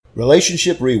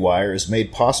Relationship Rewire is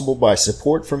made possible by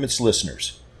support from its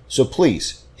listeners. So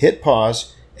please hit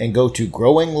pause and go to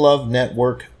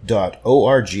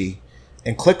growinglovenetwork.org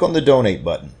and click on the donate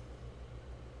button.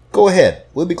 Go ahead,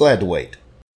 we'll be glad to wait.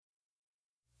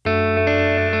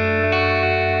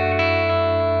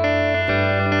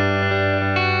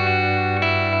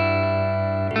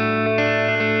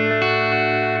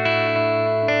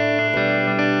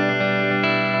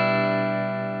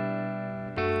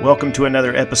 Welcome to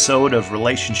another episode of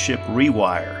Relationship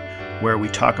Rewire, where we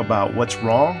talk about what's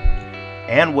wrong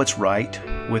and what's right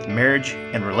with marriage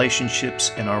and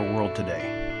relationships in our world today.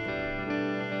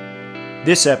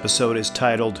 This episode is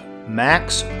titled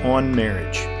Max on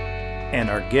Marriage, and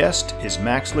our guest is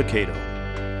Max Lucado.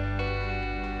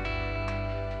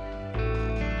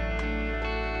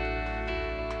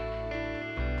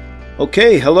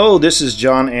 Okay, hello, this is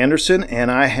John Anderson,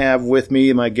 and I have with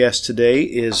me, my guest today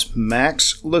is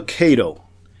Max Lucado.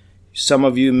 Some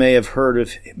of you may have heard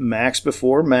of Max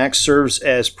before. Max serves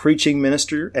as preaching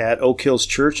minister at Oak Hills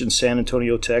Church in San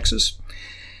Antonio, Texas.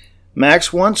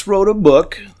 Max once wrote a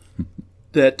book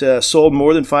that sold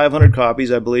more than 500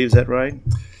 copies, I believe. Is that right?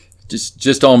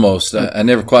 Just almost. I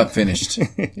never quite finished.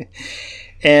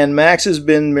 And Max has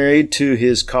been married to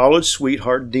his college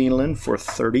sweetheart, Deanlyn, for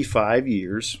 35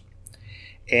 years.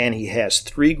 And he has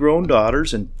 3 grown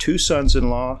daughters and 2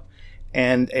 sons-in-law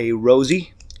and a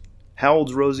Rosie. How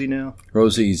old's Rosie now?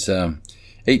 Rosie's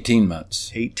 18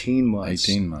 months. 18 months.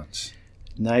 18 months.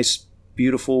 Nice,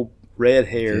 beautiful red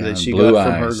hair that she blue got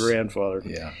from eyes. her grandfather.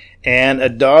 Yeah. And a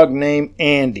dog named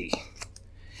Andy.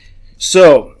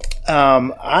 So,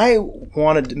 I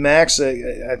wanted, Max,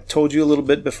 I told you a little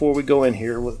bit before we go in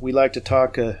here, we like to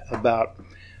talk about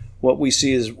what we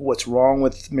see as what's wrong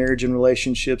with marriage and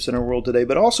relationships in our world today,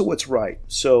 but also what's right.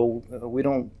 So we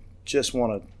don't just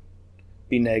want to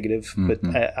be negative, but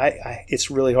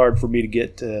it's really hard for me to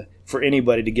get for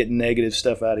anybody to get negative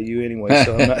stuff out of you anyway.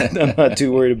 So I'm not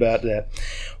too worried about that.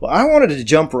 Well, I wanted to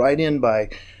jump right in by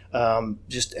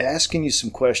just asking you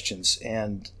some questions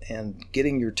and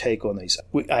getting your take on these.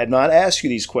 I had not asked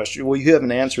you these questions. Well, you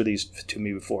haven't answered these to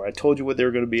me before. I told you what they were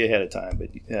going to be ahead of time,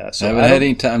 but so I haven't had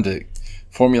any time to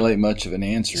formulate much of an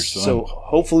answer. So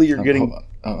hopefully you're getting.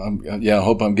 I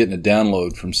hope I'm getting a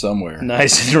download from somewhere.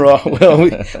 Nice and raw. Well,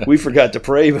 we forgot to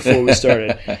pray before we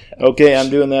started. Okay, I'm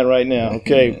doing that right now.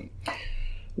 Okay.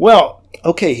 Well,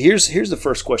 okay. Here's the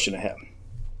first question I have.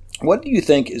 What do you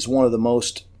think is one of the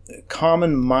most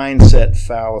common mindset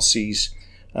fallacies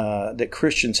that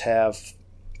Christians have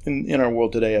in our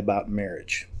world today about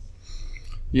marriage?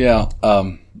 Yeah.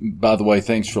 By the way,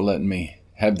 thanks for letting me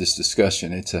have this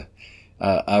discussion. It's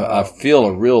I feel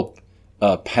a real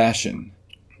passion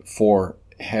for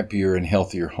happier and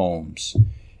healthier homes,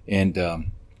 and I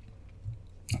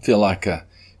feel like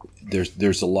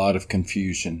there's a lot of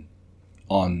confusion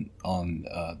on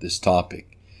this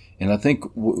topic, and I think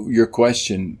your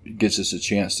question gives us a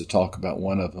chance to talk about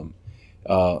one of them,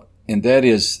 and that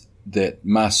is that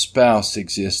my spouse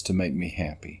exists to make me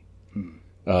happy,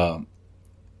 that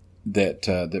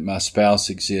my spouse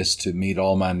exists to meet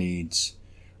all my needs,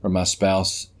 or my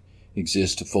spouse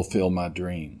exists to fulfill my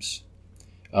dreams.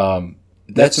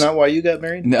 That's not why you got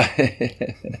married? No.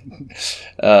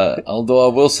 Although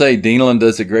I will say Deanlyn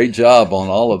does a great job on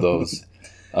all of those.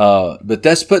 But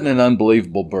that's putting an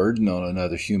unbelievable burden on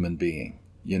another human being,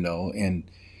 and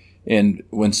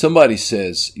when somebody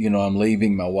says, I'm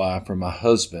leaving my wife or my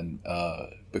husband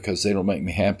because they don't make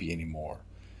me happy anymore,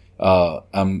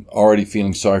 I'm already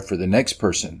feeling sorry for the next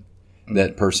person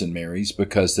that person marries,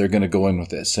 because they're going to go in with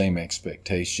that same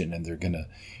expectation, and they're going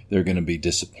to be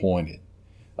disappointed.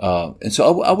 And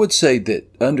so I would say that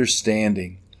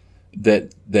understanding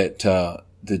that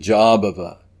the job of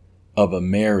a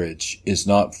marriage is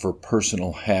not for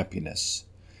personal happiness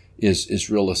is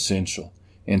real essential.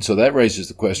 And so that raises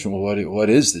the question: well, what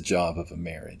is the job of a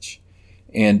marriage?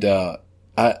 And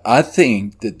I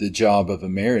think that the job of a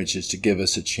marriage is to give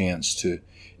us a chance to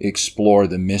explore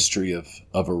the mystery of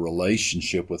a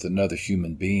relationship with another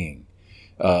human being,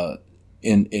 to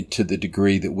the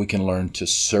degree that we can learn to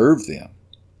serve them,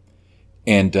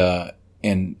 and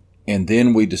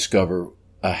then we discover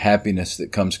a happiness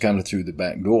that comes kind of through the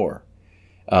back door.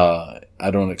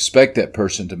 I don't expect that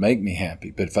person to make me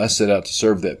happy, but if I set out to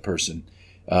serve that person,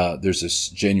 there's this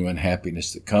genuine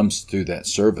happiness that comes through that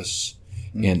service.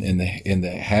 Mm-hmm. In the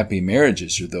happy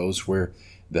marriages are those where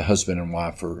the husband and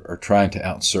wife are trying to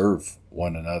outserve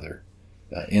one another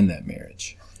in that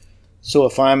marriage. So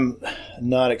if I'm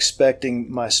not expecting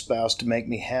my spouse to make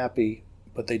me happy,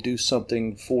 but they do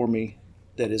something for me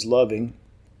that is loving,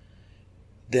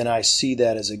 then I see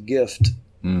that as a gift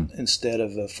instead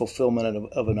of a fulfillment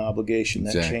of an obligation.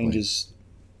 That Exactly. changes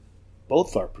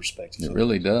both our perspectives. It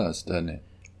really does, doesn't it?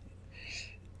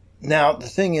 Now, the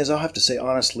thing is, I'll have to say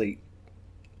honestly,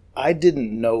 I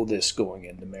didn't know this going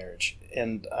into marriage.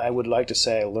 And I would like to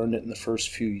say I learned it in the first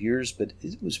few years, but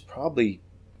it was probably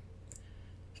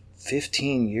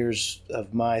 15 years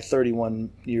of my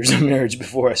 31 years of marriage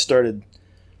before I started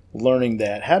learning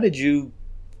that. How did you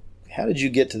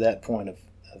get to that point of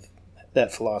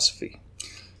that philosophy?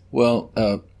 Well,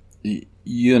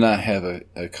 you and I have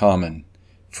a common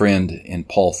friend in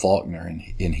Paul Faulkner,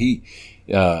 and he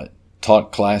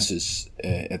taught classes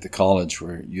at the college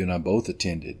where you and I both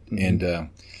attended. And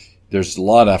there's a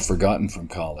lot I've forgotten from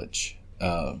college.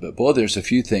 But boy, there's a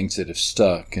few things that have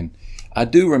stuck. And I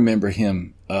do remember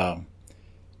him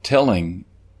telling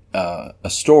a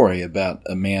story about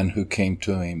a man who came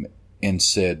to him and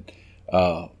said,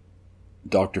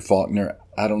 Dr. Faulkner,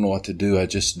 I don't know what to do. I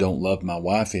just don't love my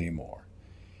wife anymore.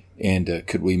 And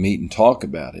could we meet and talk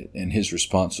about it? And his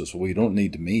response was, well, you don't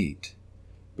need to meet,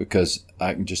 because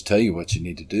I can just tell you what you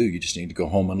need to do. You just need to go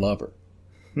home and love her.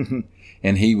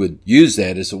 And he would use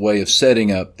that as a way of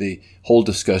setting up the whole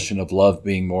discussion of love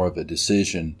being more of a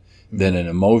decision than an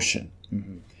emotion.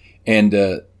 And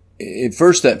at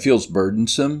first that feels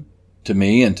burdensome to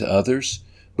me and to others.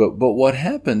 But what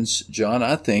happens, John,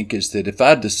 I think, is that if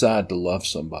I decide to love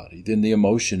somebody, then the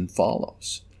emotion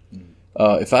follows.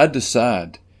 If I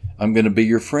decide I'm going to be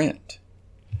your friend,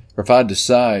 or if I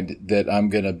decide that I'm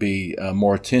going to be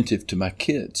more attentive to my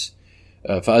kids,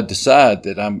 if I decide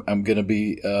that I'm going to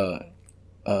be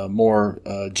more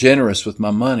generous with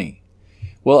my money,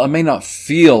 well, I may not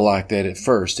feel like that at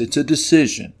first. It's a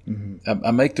decision.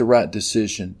 I make the right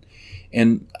decision.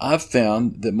 And I've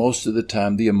found that most of the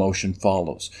time the emotion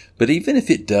follows. But even if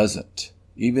it doesn't,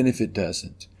 the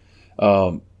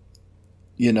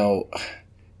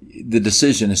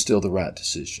decision is still the right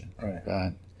decision.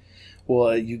 Right?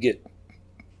 Well, you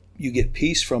get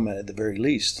peace from it at the very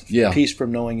least. Yeah. Peace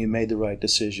from knowing you made the right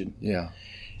decision. Yeah.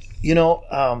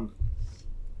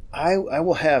 I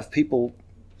will have people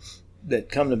that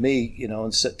come to me,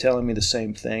 and telling me the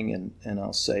same thing, and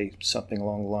I'll say something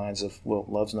along the lines of, well,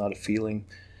 love's not a feeling,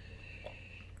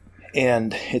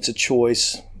 and it's a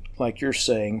choice, like you're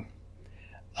saying.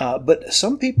 But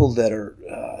some people that are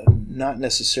not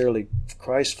necessarily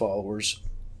Christ followers,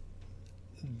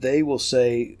 they will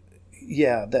say,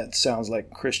 yeah, that sounds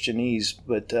like Christianese,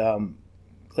 but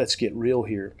let's get real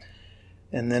here.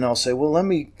 And then I'll say, well, let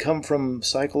me come from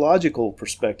psychological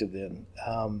perspective then.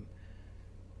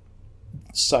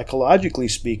 Psychologically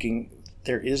speaking,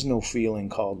 there is no feeling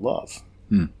called love.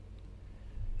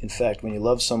 In fact, when you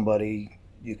love somebody,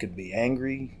 you can be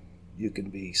angry, you can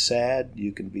be sad,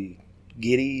 you can be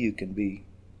giddy, you can be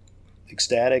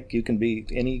ecstatic, you can be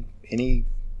any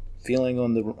feeling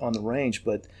on the range.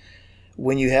 But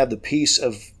when you have the peace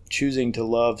of choosing to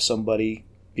love somebody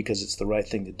because it's the right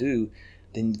thing to do,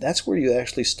 then that's where you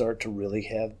actually start to really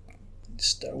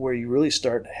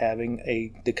start having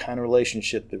the kind of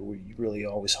relationship that you really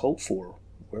always hope for,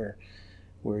 where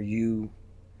you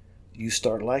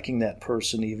start liking that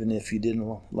person even if you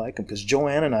didn't like them. Because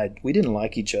Joanne and I, we didn't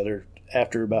like each other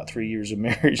after about 3 years of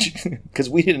marriage because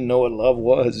we didn't know what love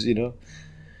was.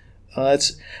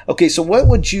 That's okay. So what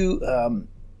would you,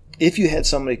 if you had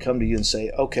somebody come to you and say,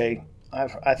 okay,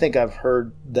 I think I've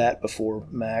heard that before,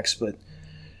 Max, but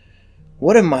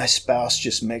what if my spouse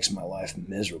just makes my life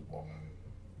miserable?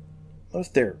 What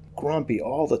if they're grumpy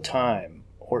all the time,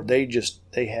 or they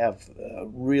have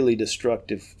really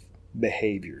destructive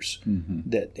behaviors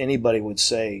that anybody would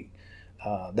say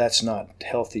that's not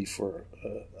healthy for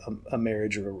a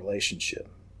marriage or a relationship?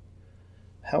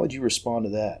 How would you respond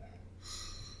to that?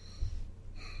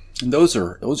 And those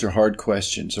are hard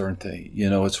questions, aren't they?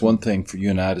 It's one thing for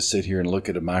you and I to sit here and look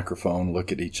at a microphone,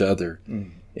 look at each other,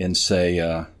 and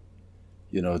say,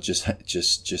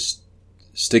 just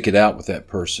stick it out with that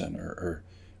person, or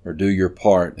do your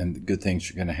part, and good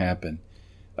things are going to happen.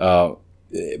 But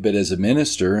as a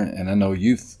minister, and I know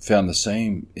you've found the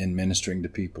same in ministering to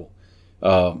people,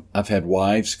 I've had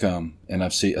wives come, and I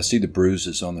see the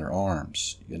bruises on their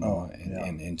arms,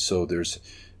 and so there's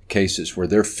cases where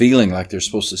they're feeling like they're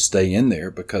supposed to stay in there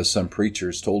because some preacher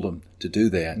has told them to do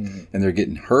that, and they're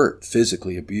getting hurt,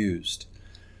 physically abused.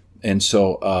 And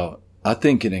so I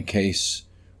think in a case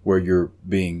where you're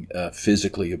being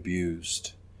physically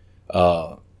abused,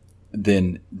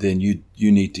 then you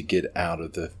need to get out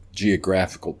of the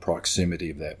geographical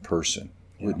proximity of that person.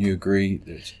 Wouldn't you agree?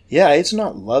 Yeah, it's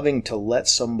not loving to let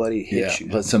somebody hit you.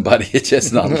 Let somebody hit you.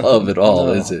 It's not love at all,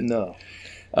 is it? No.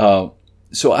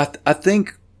 So I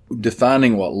think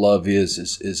defining what love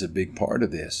is a big part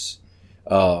of this.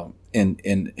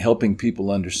 and helping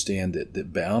people understand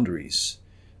that boundaries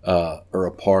are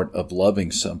a part of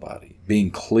loving somebody,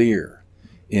 being clear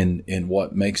in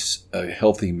what makes a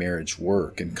healthy marriage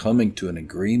work, and coming to an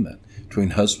agreement between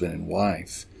husband and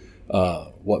wife,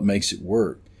 what makes it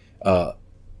work.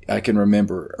 I can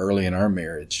remember early in our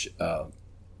marriage,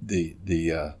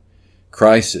 the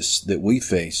crisis that we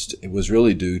faced. It was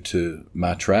really due to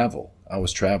my travel. I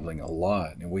was traveling a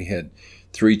lot, and we had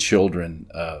 3 children,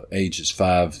 ages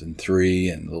 5 and 3,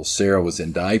 and little Sarah was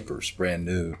in diapers, brand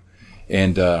new.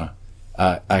 And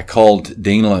I called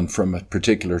Deanland from a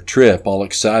particular trip, all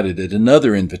excited at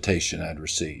another invitation I'd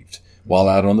received while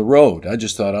out on the road. I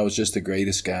just thought I was just the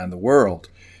greatest guy in the world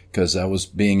because I was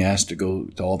being asked to go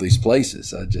to all these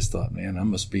places. I just thought, man, I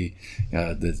must be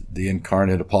the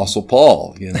incarnate Apostle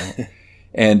Paul, you know.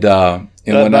 And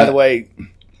by the way,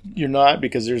 you're not,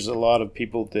 because there's a lot of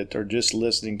people that are just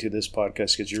listening to this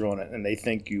podcast because you're on it, and they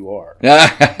think you are.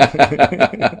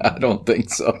 I don't think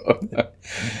so.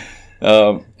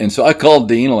 And so I called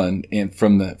Deanland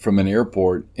from an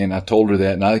airport, and I told her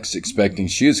that, and I was expecting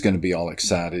she was going to be all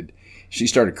excited. She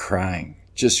started crying,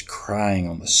 just crying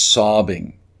on the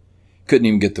sobbing. Couldn't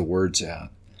even get the words out.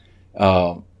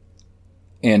 I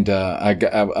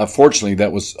fortunately,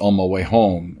 that was on my way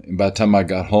home. And by the time I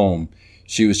got home,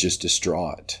 she was just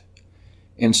distraught.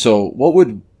 And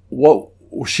so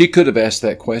she could have asked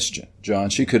that question, John.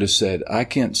 She could have said, I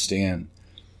can't stand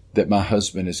that my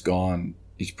husband is gone.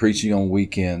 He's preaching on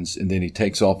weekends, and then he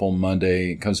takes off on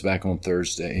Monday and comes back on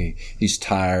Thursday. He's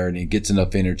tired, and he gets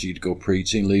enough energy to go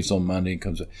preach. And he leaves on Monday and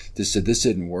comes back. This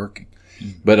isn't working.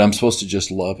 Mm-hmm. But I'm supposed to just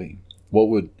love him.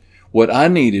 What I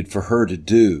needed for her to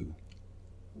do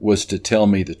was to tell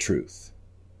me the truth.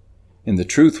 And the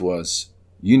truth was,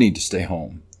 you need to stay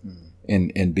home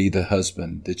and be the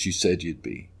husband that you said you'd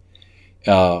be.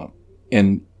 It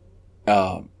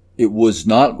would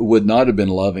not have been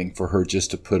loving for her just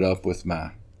to put up with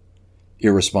my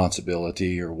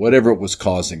irresponsibility or whatever was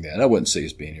causing that. I wouldn't say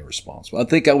it's being irresponsible. I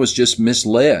think I was just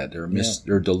misled or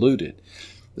or deluded.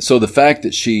 So the fact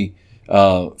that she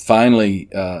finally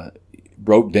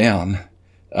broke down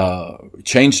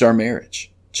changed our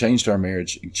marriage, changed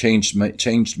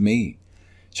me,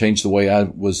 changed the way I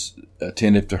was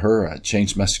attentive to her. I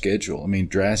changed my schedule. I mean,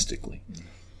 drastically.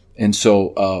 And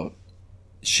so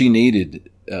she needed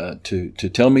to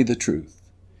tell me the truth.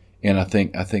 And I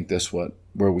think that's where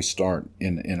we start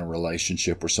in a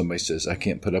relationship where somebody says, I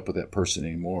can't put up with that person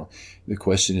anymore. The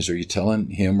question is, are you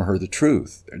telling him or her the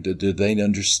truth? Or do they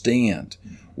understand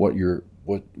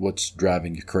what's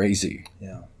driving you crazy?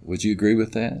 Yeah. Would you agree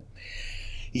with that?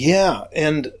 Yeah.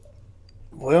 And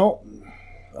well,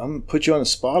 I'm going to put you on the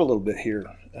spot a little bit here.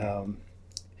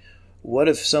 What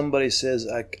if somebody says,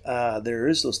 there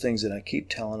is those things that I keep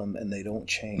telling them and they don't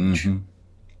change? Mm-hmm.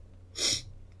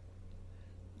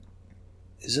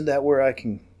 Isn't that where I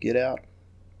can get out?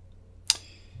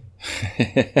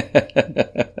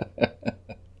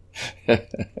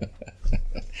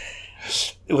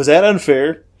 Was that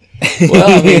unfair?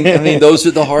 Well, I mean, those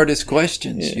are the hardest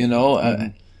questions. Yeah.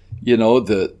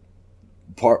 The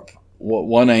part.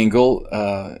 One angle,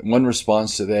 one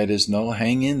response to that is no.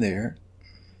 Hang in there,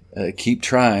 keep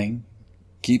trying,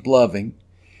 keep loving,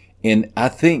 and I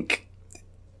think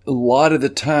a lot of the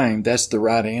time that's the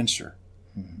right answer.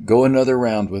 Mm-hmm. Go another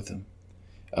round with them,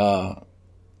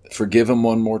 forgive them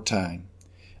one more time.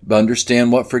 But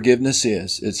understand what forgiveness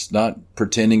is. It's not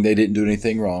pretending they didn't do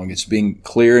anything wrong. It's being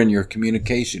clear in your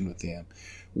communication with them,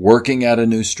 working out a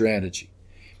new strategy.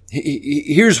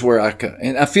 Here's where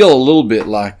and I feel a little bit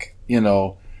like,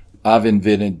 I've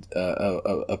invented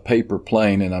a paper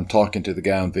plane, and I'm talking to the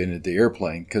guy who invented the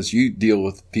airplane, because you deal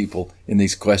with people in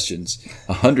these questions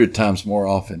 100 times more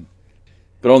often.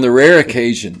 But on the rare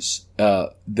occasions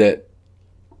that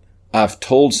I've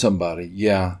told somebody,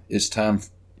 yeah, it's time,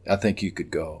 I think you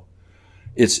could go.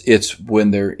 It's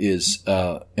when there is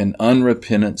an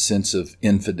unrepentant sense of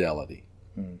infidelity.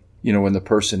 When the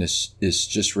person is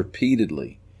just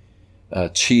repeatedly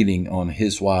cheating on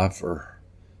his wife or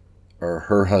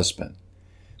her husband.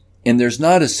 And there's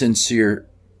not a sincere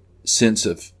sense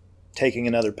of taking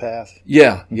another path.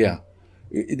 Yeah, yeah.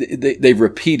 They've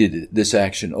repeated this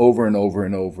action over and over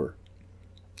and over.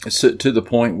 So, to the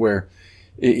point where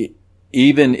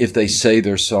even if they say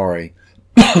they're sorry,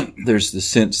 there's the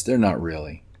sense they're not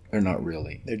really. They're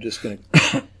just going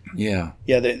to. Yeah.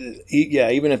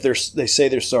 Yeah. Even if they say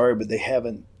they're sorry, but they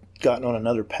haven't gotten on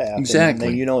another path. Exactly.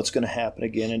 And then it's going to happen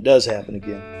again. It does happen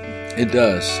again. It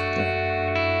does.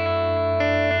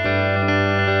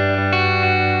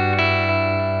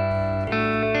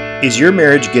 Is your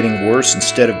marriage getting worse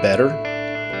instead of better?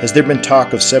 Has there been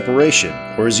talk of separation,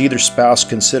 or is either spouse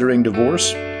considering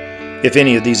divorce? If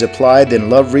any of these apply, then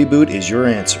Love Reboot is your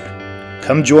answer.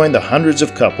 Come join the hundreds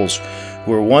of couples who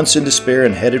were once in despair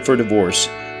and headed for divorce,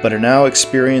 but are now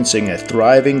experiencing a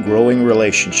thriving, growing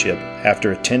relationship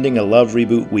after attending a Love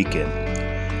Reboot weekend.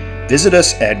 Visit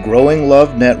us at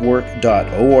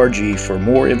growinglovenetwork.org for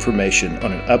more information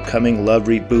on an upcoming Love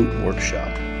Reboot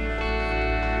workshop.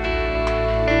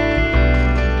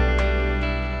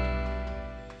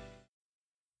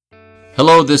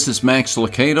 Hello, this is Max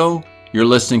Lucado. You're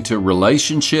listening to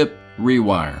Relationship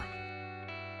Rewire.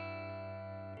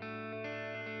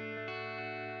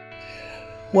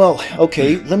 Well,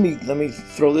 okay, let me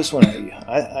throw this one at you.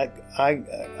 I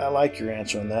like your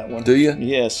answer on that one. Do you?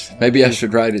 Yes. Maybe I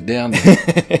should write it down.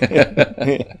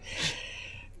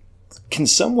 Can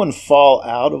someone fall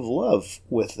out of love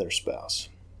with their spouse?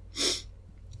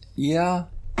 Yeah.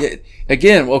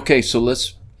 Again, okay, so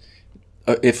let's,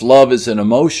 if love is an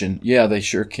emotion, yeah, they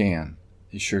sure can.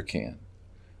 They sure can.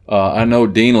 I know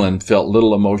Deanland felt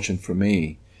little emotion for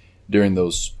me during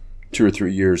those 2 or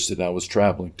 3 years that I was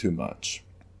traveling too much.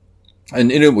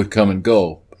 And it would come and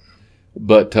go.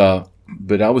 But I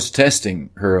was testing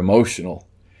her emotional.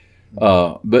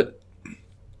 But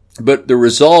the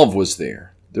resolve was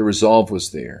there. The resolve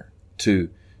was there to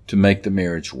make the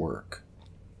marriage work.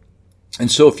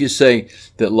 And so if you say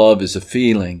that love is a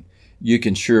feeling, you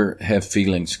can sure have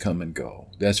feelings come and go.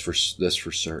 That's for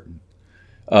certain.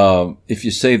 If you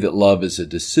say that love is a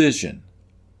decision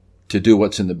to do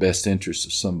what's in the best interest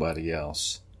of somebody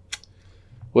else,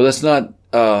 well, that's not.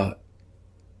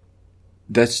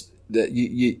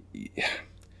 You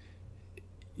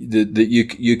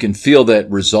can feel that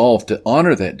resolve to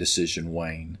honor that decision,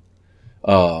 Wayne.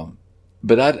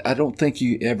 But I don't think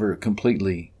you ever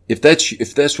completely. If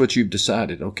that's what you've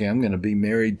decided, okay, I'm going to be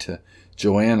married to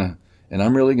Joanna, and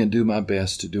I'm really going to do my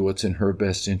best to do what's in her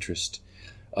best interest.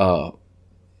 That's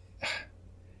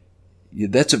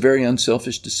a very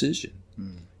unselfish decision.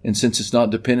 Mm. And since it's not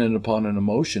dependent upon an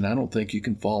emotion, I don't think you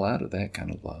can fall out of that kind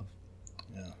of love.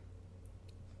 Yeah.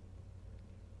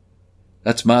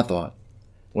 That's my thought.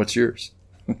 What's yours?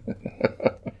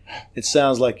 It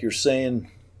sounds like you're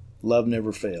saying love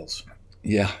never fails.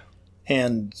 Yeah.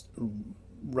 And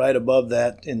right above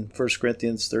that in 1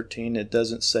 Corinthians 13, it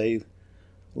doesn't say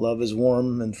love is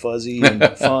warm and fuzzy and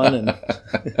fun, and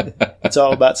it's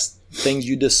all about things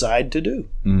you decide to do.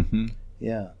 Mm-hmm.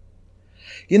 Yeah.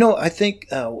 You know, I think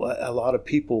a lot of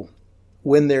people,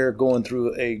 when they're going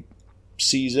through a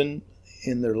season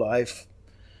in their life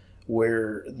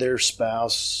where their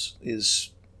spouse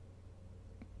is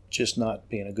just not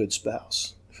being a good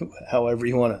spouse, however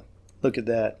you want to look at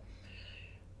that,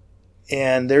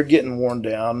 and they're getting worn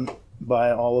down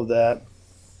by all of that,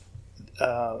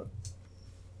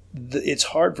 it's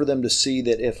hard for them to see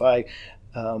that if I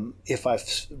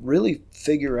really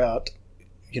figure out,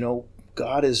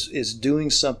 God is doing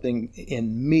something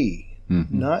in me,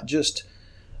 mm-hmm. not just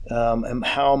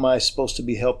how am I supposed to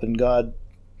be helping God,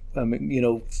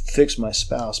 fix my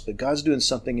spouse, but God's doing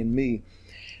something in me.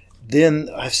 Then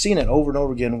I've seen it over and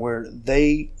over again where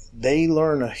they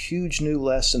learn a huge new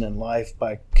lesson in life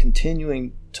by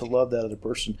continuing to love that other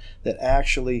person that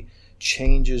actually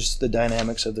changes the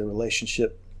dynamics of their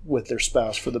relationship with their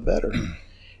spouse for the better.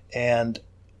 And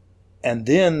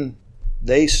then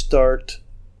they start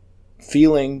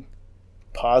feeling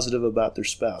positive about their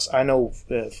spouse. I know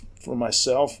for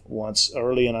myself, once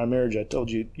early in our marriage, I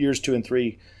told you, years 2 and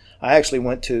 3, I actually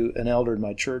went to an elder in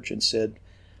my church and said,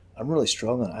 I'm really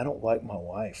struggling. I don't like my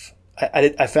wife.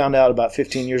 I found out about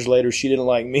 15 years later she didn't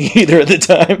like me either at the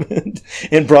time,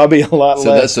 and probably a lot less.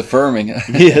 So that's affirming.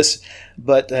 Yes,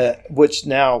 but which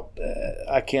now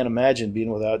I can't imagine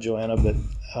being without Joanna, but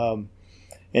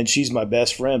and she's my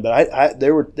best friend. But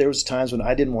there was times when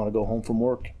I didn't want to go home from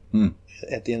work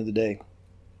at the end of the day,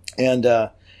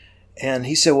 and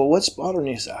he said, well, what's bothering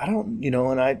you? He said, I don't,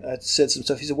 and I said some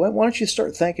stuff. He said, why don't you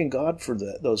start thanking God for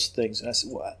those things? And I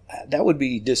said, well, that would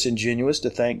be disingenuous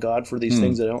to thank God for these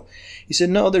things that I don't. He said,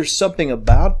 no, there's something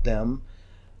about them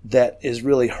that is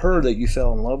really her that you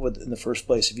fell in love with in the first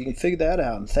place. If you can figure that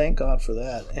out and thank God for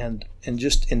that, and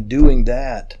just in doing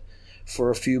that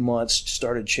for a few months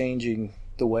started changing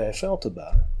the way I felt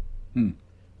about her.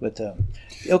 But,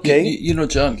 okay.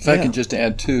 John, if I can just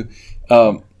add too,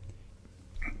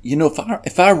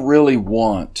 if I really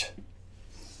want,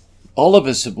 all of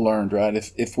us have learned, right?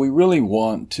 If we really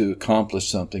want to accomplish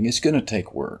something, it's going to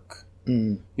take work.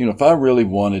 If I really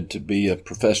wanted to be a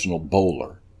professional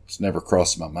bowler, it's never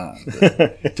crossed my mind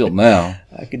till now.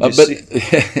 I could just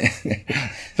see.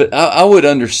 But I would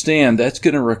understand that's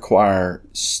going to require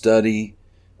study,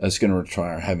 It's going to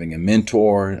require having a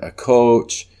mentor, a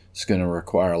coach. It's going to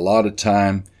require a lot of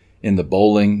time in the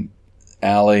bowling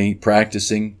alley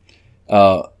practicing.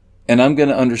 And I'm going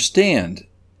to understand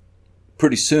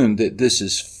pretty soon that this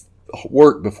is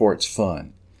work before it's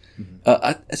fun.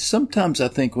 Sometimes I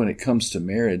think when it comes to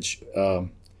marriage,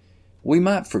 we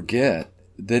might forget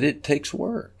that it takes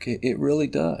work. It really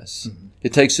does.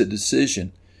 It takes a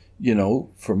decision,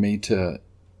 for me to,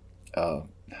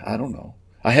 I don't know.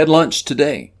 I had lunch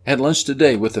today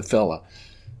with a fella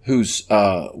whose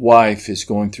wife is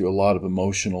going through a lot of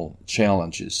emotional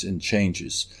challenges and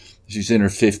changes. She's in her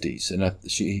 50s, and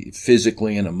she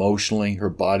physically and emotionally, her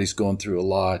body's going through a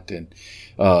lot, and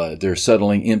they're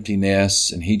settling empty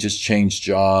nests, and he just changed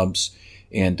jobs,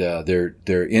 and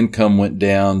their income went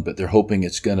down, but they're hoping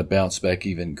it's going to bounce back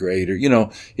even greater.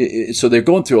 So they're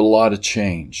going through a lot of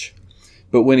change.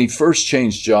 But when he first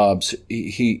changed jobs,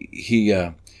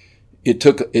 it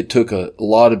took a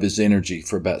lot of his energy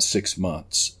for about 6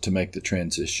 months to make the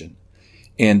transition,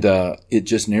 and it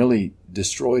just nearly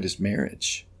destroyed his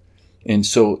marriage. And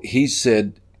so he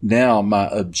said, now my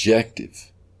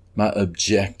objective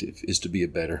is to be a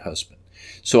better husband.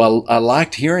 So I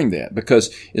liked hearing that,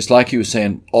 because it's like he was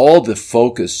saying, all the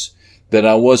focus that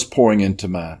I was pouring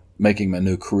into making my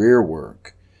new career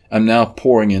work, I'm now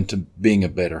pouring into being a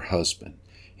better husband.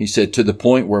 He said, to the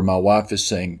point where my wife is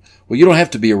saying, well, you don't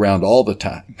have to be around all the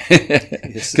time,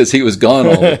 because he was gone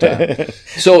all the time.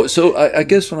 So I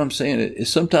guess what I'm saying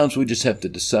is sometimes we just have to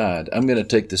decide, I'm going to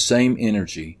take the same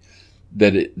energy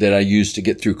that I used to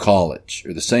get through college,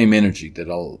 or the same energy that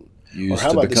I'll use. Or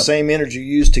how about the same energy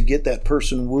you used to get that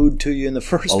person wooed to you in the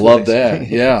first place? I love that.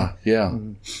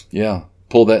 Yeah.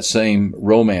 Pull that same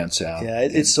romance out. Yeah,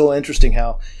 it's so interesting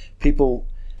how people,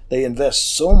 they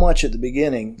invest so much at the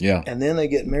beginning, and then they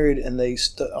get married, and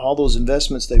all those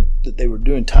investments that they were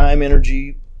doing, time,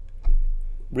 energy,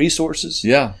 resources,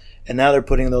 and now they're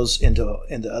putting those into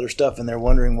other stuff, and they're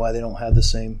wondering why they don't have the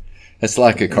same. It's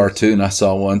like a cartoon I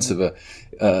saw once of a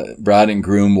bride and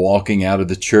groom walking out of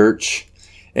the church,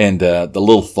 and the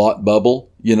little thought bubble,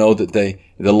 the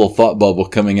little thought bubble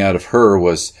coming out of her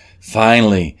was,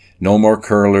 finally, no more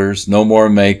curlers, no more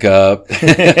makeup,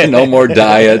 no more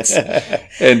diets.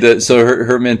 And so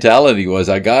her mentality was,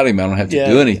 I got him, I don't have to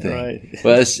do anything. Right.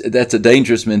 Well, that's a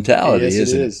dangerous mentality,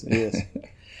 isn't it? Yes.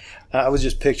 I was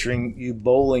just picturing you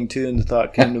bowling too, and the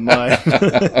thought came to mind.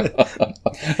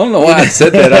 I don't know why I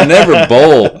said that. I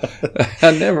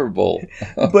never bowl.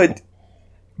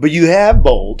 But you have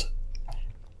bowled,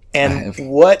 and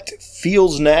what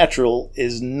feels natural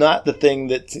is not the thing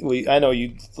that I know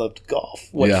you loved golf.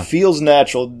 What feels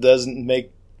natural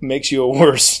makes you a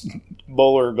worse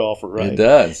bowler or golfer, right? It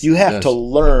does. You have to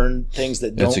learn things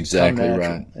that don't come natural.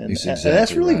 Right. And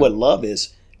that's really what love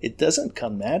is. It doesn't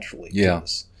come naturally to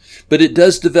us. But it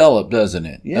does develop, doesn't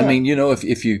it? Yeah. I mean,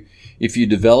 if you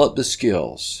develop the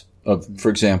skills of, for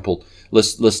example,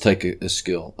 let's take a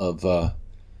skill of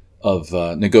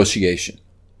negotiation,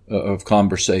 of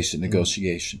conversation,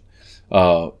 negotiation.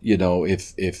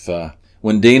 If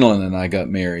when Deanlin and I got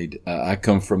married, I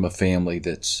come from a family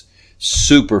that's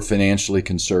super financially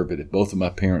conservative. Both of my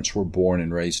parents were born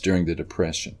and raised during the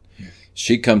Depression.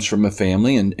 She comes from a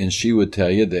family, and she would tell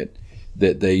you that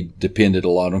they depended a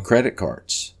lot on credit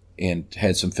cards and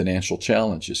had some financial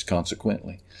challenges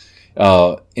consequently.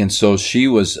 And so she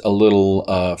was a little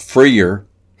freer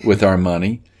with our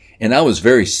money, and I was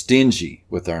very stingy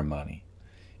with our money.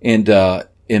 And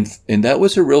that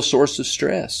was a real source of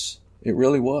stress. It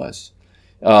really was.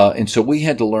 And so we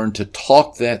had to learn to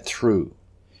talk that through.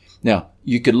 Now,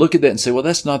 you could look at that and say, well,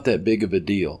 that's not that big of a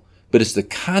deal. But it's the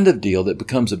kind of deal that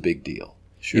becomes a big deal.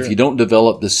 Sure. If you don't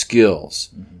develop the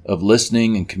skills of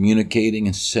listening and communicating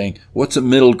and saying, what's a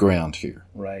middle ground here?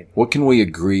 Right. What can we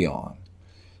agree on?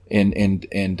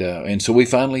 And so we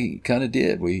finally kind of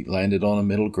did. We landed on a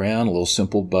middle ground, a little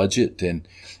simple budget, and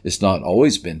it's not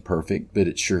always been perfect, but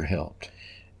it sure helped.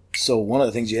 So one of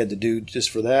the things you had to do just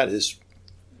for that is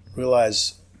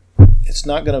realize it's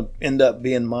not going to end up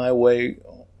being my way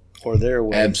or their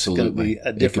way. Absolutely. It's going to be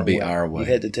a different way. It could be our way.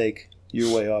 You had to take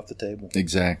your way off the table.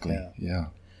 Exactly. Yeah.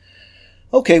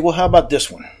 Okay. Well, how about this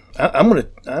one? I'm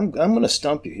gonna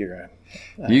stump you here.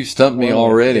 You've stumped me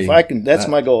already. If I can, that's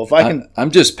my goal. If I can,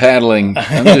 I'm just paddling.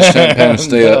 I'm just trying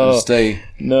to stay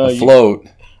afloat.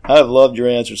 I've loved your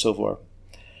answer so far.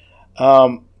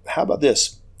 How about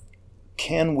this?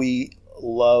 Can we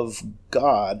love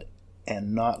God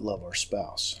and not love our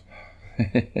spouse?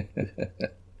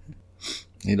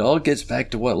 It all gets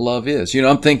back to what love is.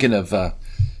 I'm thinking of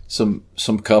some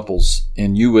couples,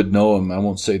 and you would know them. I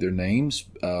won't say their names,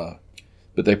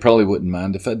 but they probably wouldn't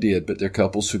mind if I did. But they're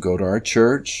couples who go to our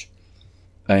church.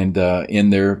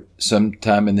 And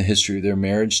sometime in the history of their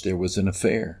marriage, there was an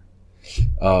affair.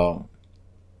 And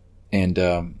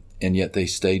yet they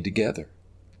stayed together.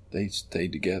 They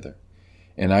stayed together.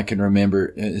 And I can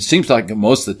remember, it seems like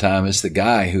most of the time it's the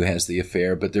guy who has the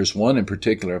affair, but there's one in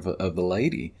particular of the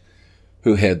lady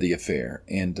who had the affair.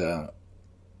 And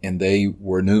they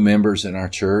were new members in our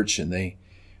church, and they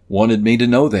wanted me to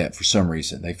know that for some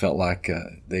reason. They felt like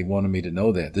they wanted me to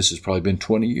know that. This has probably been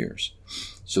 20 years.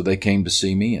 So they came to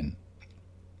see me,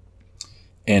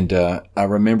 and I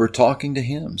remember talking to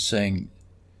him, saying,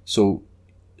 so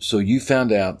you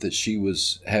found out that she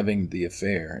was having the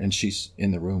affair, and she's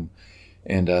in the room.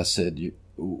 And I said,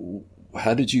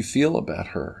 how did you feel about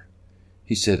her?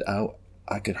 He said,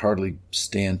 I could hardly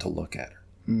stand to look at her.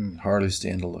 Hardly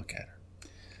stand to look at her.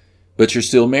 But you're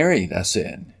still married, I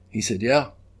said. He said,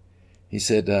 yeah. He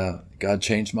said, God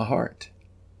changed my heart.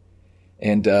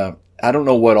 And I don't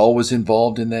know what all was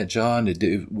involved in that, John.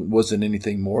 It wasn't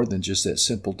anything more than just that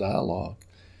simple dialogue.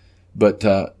 But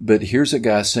here's a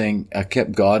guy saying, I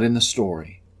kept God in the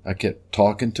story. I kept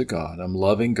talking to God. I'm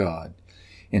loving God.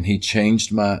 And he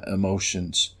changed my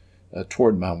emotions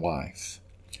toward my wife.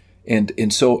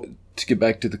 And so to get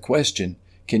back to the question,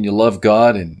 can you love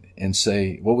God and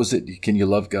say, what was it? Can you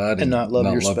love God and not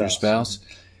love your spouse?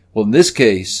 Well, in this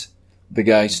case, the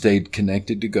guy stayed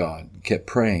connected to God, kept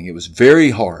praying. It was very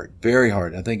hard, very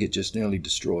hard. I think it just nearly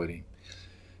destroyed him.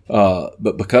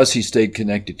 But because he stayed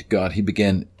connected to God, he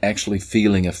began actually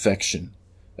feeling affection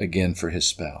again for his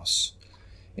spouse.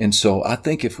 And so I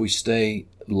think if we stay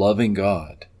loving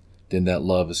God, then that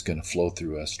love is going to flow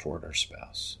through us toward our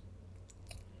spouse.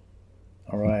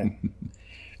 All right.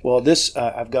 Well,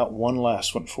 I've got one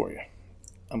last one for you.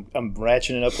 I'm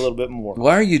ratcheting it up a little bit more.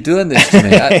 Why are you doing this to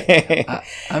me?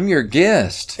 I'm your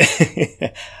guest.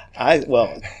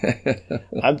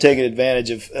 I'm taking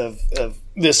advantage of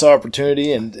this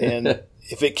opportunity, and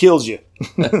if it kills you,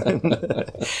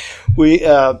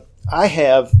 I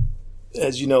have,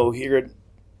 as you know, here at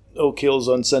Oak Hills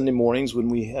on Sunday mornings when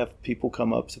we have people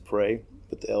come up to pray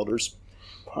with the elders,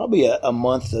 probably a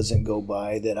month doesn't go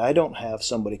by that I don't have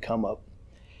somebody come up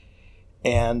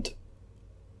and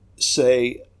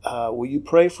say, will you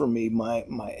pray for me? My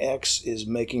ex is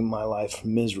making my life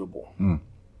miserable.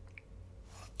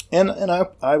 And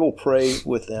I will pray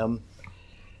with them.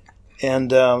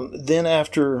 And then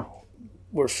after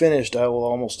we're finished, I will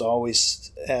almost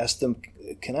always ask them,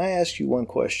 can I ask you one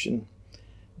question?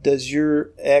 Does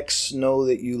your ex know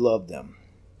that you love them?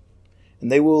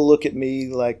 And they will look at me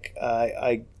like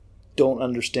I don't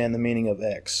understand the meaning of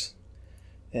ex.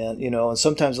 And, and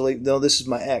sometimes no, this is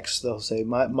my ex. They'll say,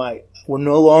 we're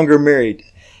no longer married.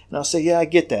 And I'll say, yeah, I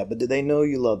get that, but do they know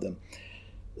you love them?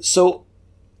 So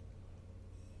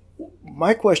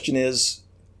my question is,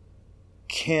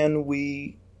 can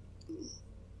we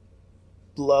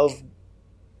love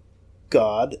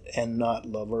God and not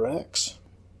love our ex?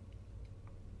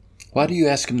 Why do you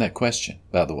ask him that question,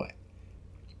 by the way?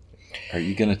 Are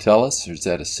you going to tell us, or is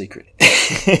that a secret?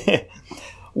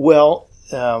 Well,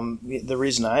 the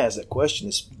reason I ask that question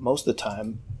is most of the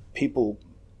time people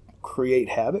create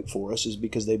havoc for us is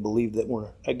because they believe that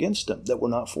we're against them, that we're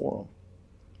not for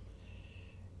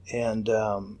them. And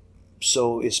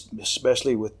so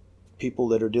especially with people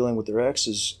that are dealing with their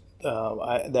exes,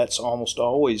 that's almost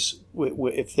always,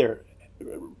 if they're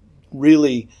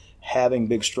really having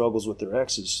big struggles with their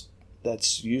exes,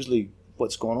 that's usually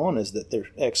what's going on, is that their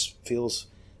ex feels,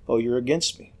 oh, you're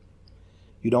against me.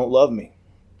 You don't love me.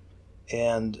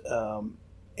 And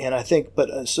I think,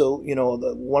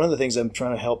 one of the things I'm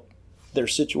trying to help their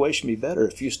situation be better,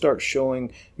 if you start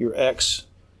showing your ex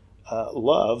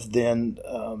love, then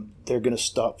they're going to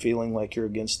stop feeling like you're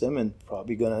against them, and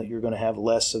probably you're going to have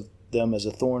less of them as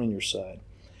a thorn in your side.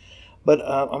 But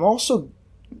I'm also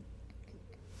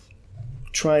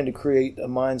trying to create a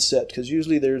mindset, because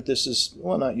usually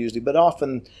not usually, but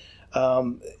often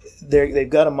they've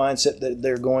got a mindset that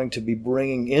they're going to be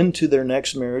bringing into their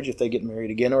next marriage if they get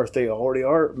married again, or if they already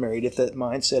are married. If that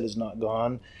mindset is not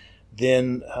gone,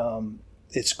 then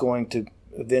it's going to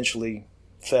eventually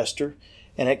fester.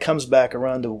 And it comes back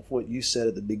around to what you said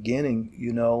at the beginning,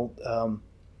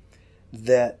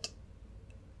 that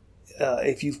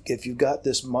if you've got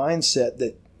this mindset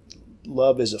that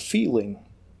love is a feeling,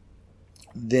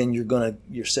 then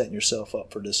you're setting yourself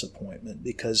up for disappointment,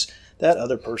 because that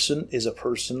other person is a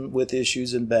person with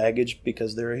issues and baggage,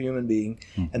 because they're a human being,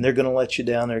 and they're going to let you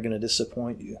down. They're going to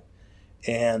disappoint you.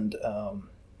 And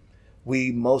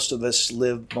most of us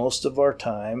live most of our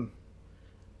time,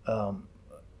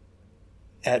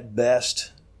 at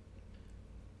best,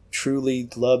 truly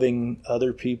loving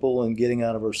other people and getting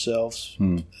out of ourselves.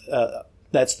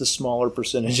 that's the smaller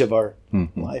percentage of our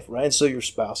life, right? And so your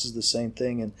spouse is the same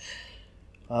thing. And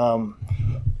I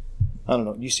don't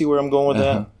know. You see where I'm going with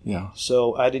that? Yeah.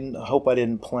 So I hope I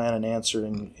didn't plant an answer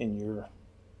in your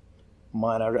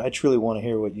mind. I truly want to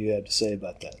hear what you have to say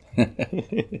about that.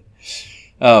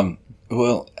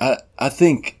 Well, I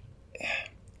think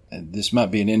this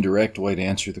might be an indirect way to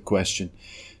answer the question.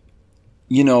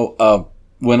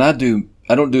 When I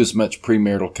don't do as much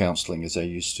premarital counseling as I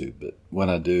used to, but when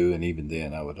I do, and even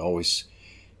then, I would always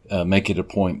make it a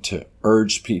point to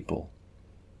urge people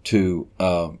to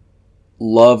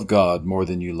love God more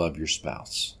than you love your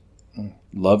spouse.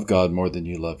 Love God more than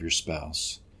you love your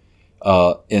spouse.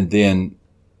 And then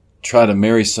try to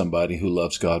marry somebody who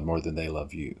loves God more than they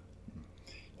love you.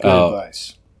 Good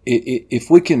advice. If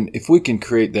we can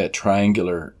create that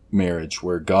triangular marriage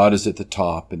where God is at the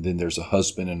top and then there's a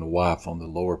husband and a wife on the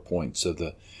lower points of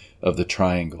the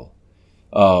triangle,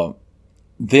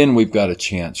 then we've got a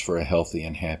chance for a healthy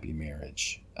and happy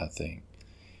marriage, I think.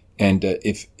 And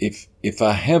if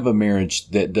I have a marriage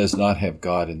that does not have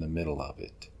God in the middle of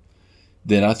it,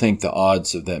 then I think the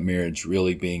odds of that marriage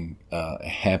really being a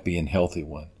happy and healthy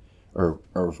one are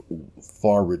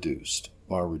far reduced.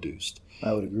 I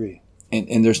would agree.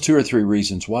 And there's 2 or 3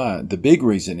 reasons why. The big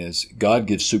reason is God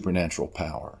gives supernatural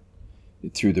power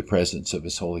through the presence of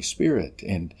His Holy Spirit.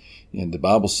 And the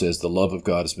Bible says the love of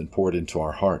God has been poured into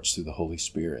our hearts through the Holy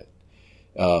Spirit.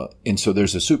 And so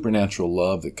there's a supernatural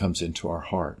love that comes into our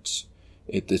hearts.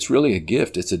 It's really a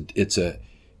gift. It's a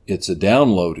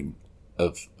downloading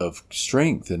of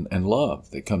strength and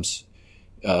love that comes.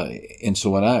 And so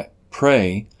when I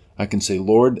pray, I can say,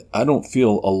 Lord, I don't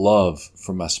feel a love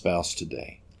for my spouse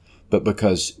today. But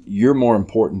because you're more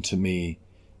important to me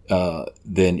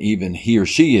than even he or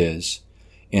she is,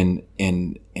 and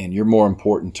you're more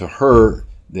important to her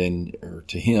or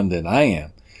to him than I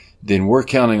am, then we're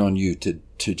counting on you to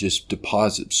just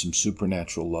deposit some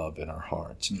supernatural love in our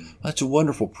hearts. That's a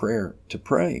wonderful prayer to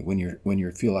pray when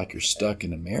you feel like you're stuck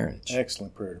in a marriage.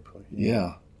 Excellent prayer to pray.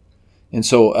 Yeah. And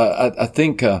so I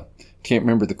think can't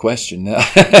remember the question now.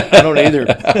 I don't either.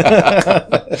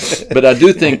 But I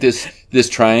do think this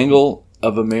triangle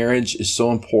of a marriage is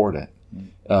so important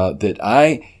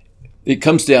that it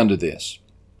comes down to this.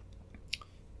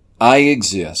 I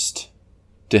exist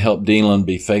to help Deanlin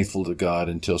be faithful to God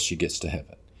until she gets to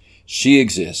heaven. She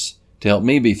exists to help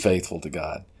me be faithful to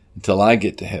God until I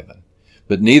get to heaven.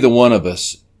 But neither one of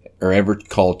us are ever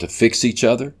called to fix each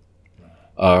other.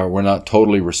 We're not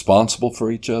totally responsible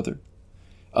for each other.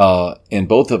 And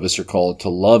both of us are called to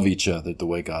love each other the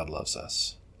way God loves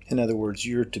us. In other words,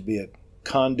 you're to be a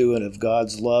conduit of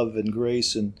God's love and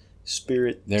grace and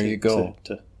Spirit. There you go.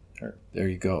 To her. There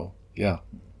you go. Yeah.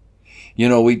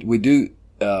 We do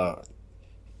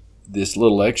this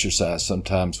little exercise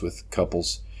sometimes with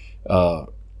couples, and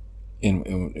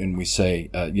we say,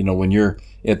 when you're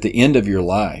at the end of your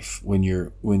life, when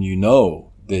you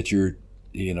know that your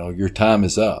time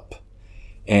is up,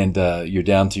 and you're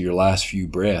down to your last few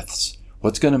breaths,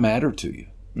 what's going to matter to you?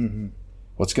 Mm-hmm.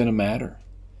 What's going to matter?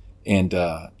 And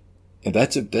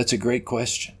that's a great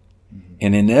question. Mm-hmm.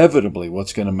 And inevitably,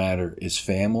 what's going to matter is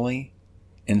family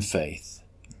and faith.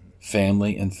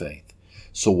 Family and faith.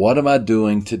 So what am I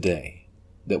doing today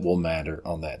that will matter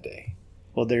on that day?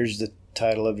 Well, there's the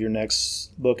title of your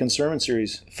next book and sermon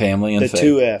series. Family and faith. The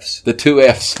 2 F's. The 2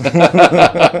 F's.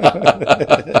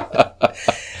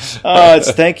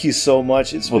 Thank you so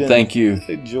much. It's been thank you.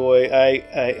 A joy. I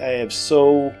am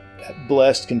so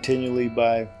blessed continually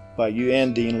by you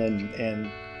and Deanlin,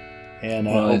 and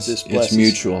I hope this blesses. It's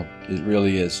mutual. It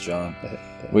really is, John.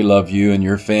 We love you and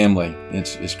your family.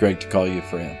 It's great to call you a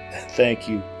friend. Thank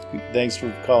you. Thanks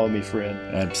for calling me friend.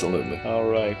 Absolutely. All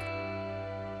right.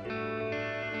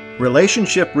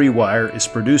 Relationship Rewire is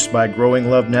produced by Growing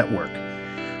Love Network.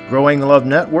 Growing Love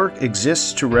Network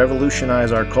exists to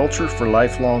revolutionize our culture for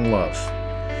lifelong love.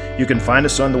 You can find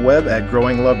us on the web at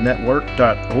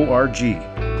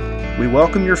growinglovenetwork.org. We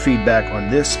welcome your feedback on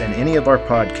this and any of our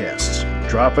podcasts.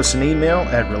 Drop us an email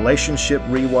at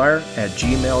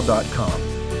relationshiprewire@gmail.com.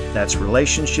 That's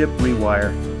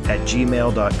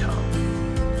relationshiprewire@gmail.com.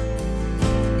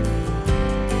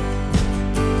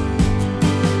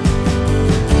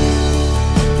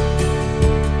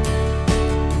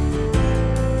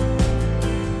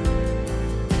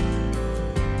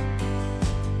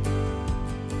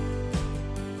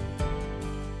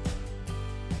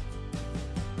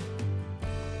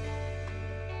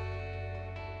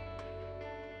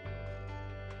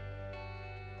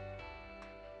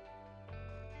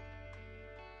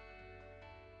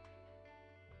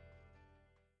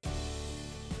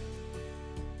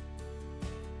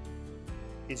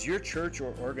 Is your church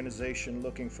or organization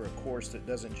looking for a course that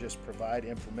doesn't just provide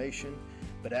information,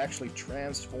 but actually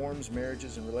transforms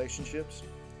marriages and relationships?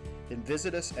 Then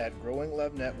visit us at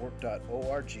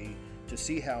growinglovenetwork.org to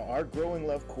see how our Growing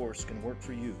Love course can work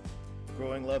for you.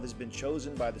 Growing Love has been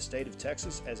chosen by the state of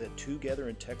Texas as a Together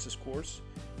in Texas course,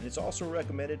 and it's also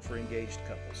recommended for engaged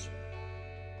couples.